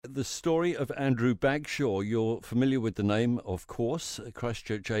the story of Andrew Bagshaw. You're familiar with the name, of course, a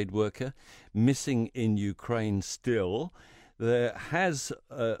Christchurch aid worker, missing in Ukraine still. There have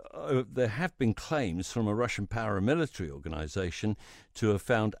been claims from a Russian paramilitary organisation to have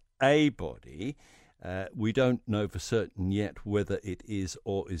found a body. We don't know for certain yet whether it is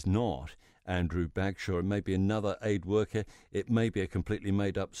or is not Andrew Bagshaw. It may be another aid worker. It may be a completely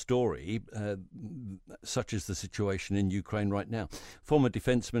made-up story, such is the situation in Ukraine right now. Former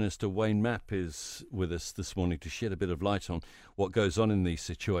Defence Minister Wayne Mapp is with us this morning to shed a bit of light on what goes on in these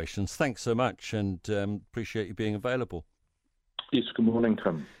situations. Thanks so much, and appreciate you being available. Yes, good morning,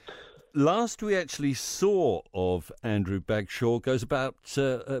 Tim. Last we actually saw of Andrew Bagshaw goes back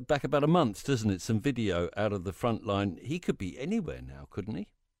about a month, doesn't it? Some video out of the front line. He could be anywhere now, couldn't he?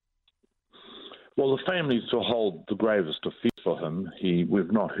 Well, the family still hold the gravest of fear for him.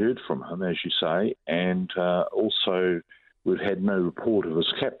 We've not heard from him, as you say, and also we've had no report of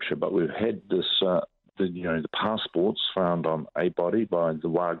his capture, but we've had this, the passports found on a body by the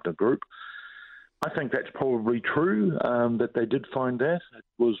Wagner Group. I think that's probably true, that they did find that. It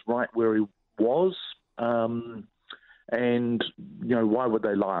was right where he was. And, why would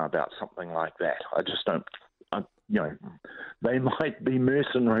they lie about something like that? I just don't, they might be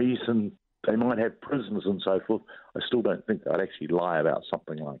mercenaries and they might have prisoners and so forth. I still don't think they'd actually lie about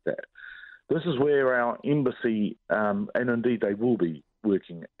something like that. This is where our embassy, and indeed they will be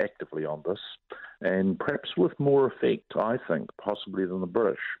working actively on this, and perhaps with more effect, I think, possibly than the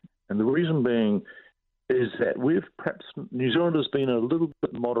British. And the reason being is that New Zealand has been a little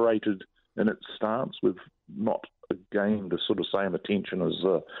bit moderated in its stance. We've not gained the sort of same attention as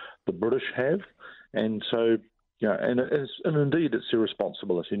the British have. And so, and indeed it's their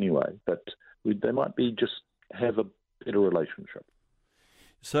responsibility anyway, but they might just have a better relationship.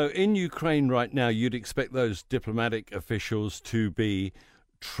 So in Ukraine right now, you'd expect those diplomatic officials to be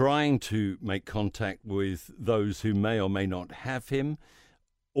trying to make contact with those who may or may not have him,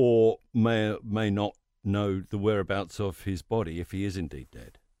 or may not know the whereabouts of his body if he is indeed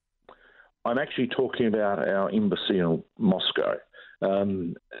dead. I'm actually talking about our embassy in Moscow,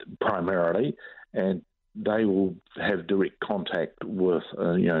 primarily, and they will have direct contact with,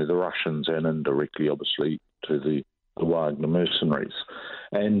 the Russians and indirectly, obviously, to the Wagner mercenaries.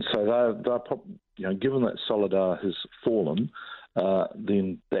 And so they're given that Soledar has fallen,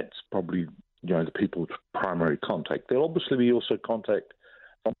 then that's probably, the people's primary contact. There'll obviously be also contact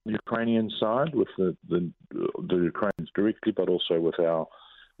on the Ukrainian side with the Ukrainians directly, but also with our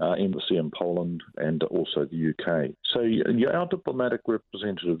embassy in Poland and also the UK. So our diplomatic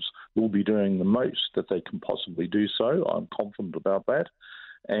representatives will be doing the most that they can possibly do so. I'm confident about that.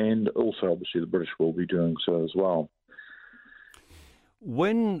 And also, obviously, the British will be doing so as well.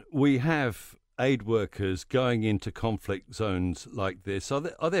 When we have aid workers going into conflict zones like this, are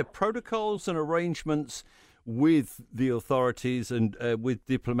there protocols and arrangements with the authorities and with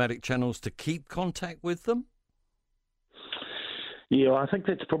diplomatic channels to keep contact with them? Yeah, I think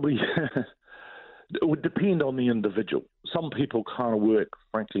that's probably it would depend on the individual. Some people kind of work,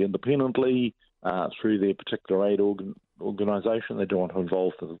 frankly, independently through their particular aid organisation. They don't want to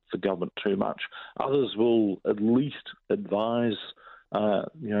involve the government too much. Others will at least advise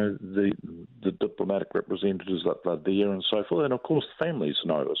the diplomatic representatives that they're there and so forth. And of course, the families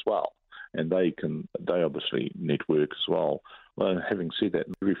know as well. And they obviously network as well. Well, having said that,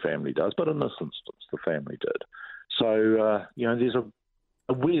 every family does, but in this instance, the family did. So, there's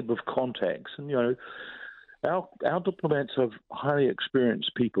a web of contacts. And, our diplomats are highly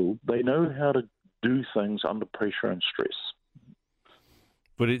experienced people. They know how to do things under pressure and stress.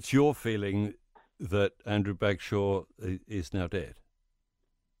 But it's your feeling that Andrew Bagshaw is now dead?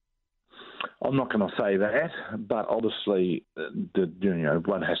 I'm not going to say that, but obviously,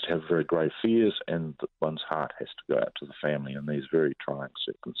 one has to have very grave fears, and one's heart has to go out to the family in these very trying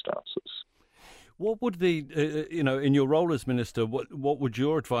circumstances. What would in your role as minister, what would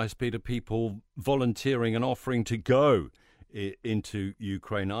your advice be to people volunteering and offering to go into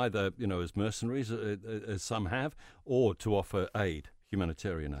Ukraine, either as mercenaries, as some have, or to offer aid,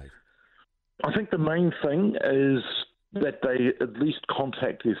 humanitarian aid? I think the main thing is that they at least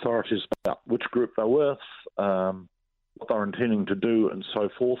contact the authorities about which group they're with, what they're intending to do, and so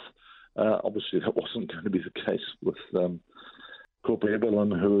forth. Obviously, that wasn't going to be the case with Corporal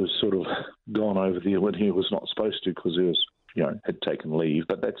Eberlin, who has sort of gone over there when he was not supposed to because he was, had taken leave.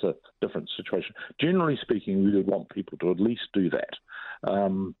 But that's a different situation. Generally speaking, we would want people to at least do that,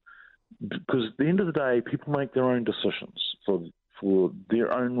 because at the end of the day, people make their own decisions for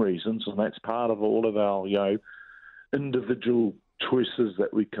their own reasons, and that's part of all of our, individual choices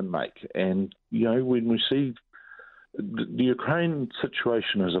that we can make. And, when we see The Ukraine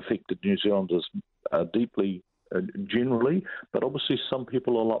situation has affected New Zealanders deeply, generally, but obviously some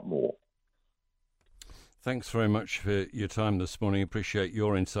people a lot more. Thanks very much for your time this morning. Appreciate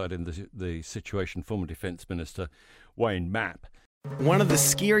your insight in the situation. Former Defence Minister Wayne Mapp. One of the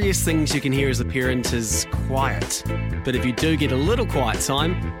scariest things you can hear as a parent is quiet. But if you do get a little quiet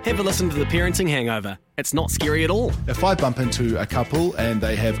time, have a listen to The Parenting Hangover. It's not scary at all. If I bump into a couple and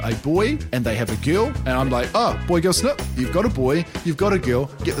they have a boy and they have a girl, and I'm like, oh, boy, girl, snip. You've got a boy, you've got a girl,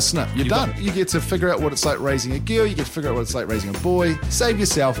 get the snip. You're done. You get to figure out what it's like raising a girl, you get to figure out what it's like raising a boy, save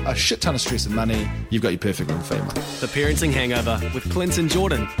yourself a shit ton of stress and money. You've got your perfect little family. The Parenting Hangover with Clinton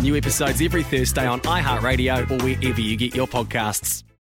Jordan. New episodes every Thursday on iHeartRadio or wherever you get your podcasts.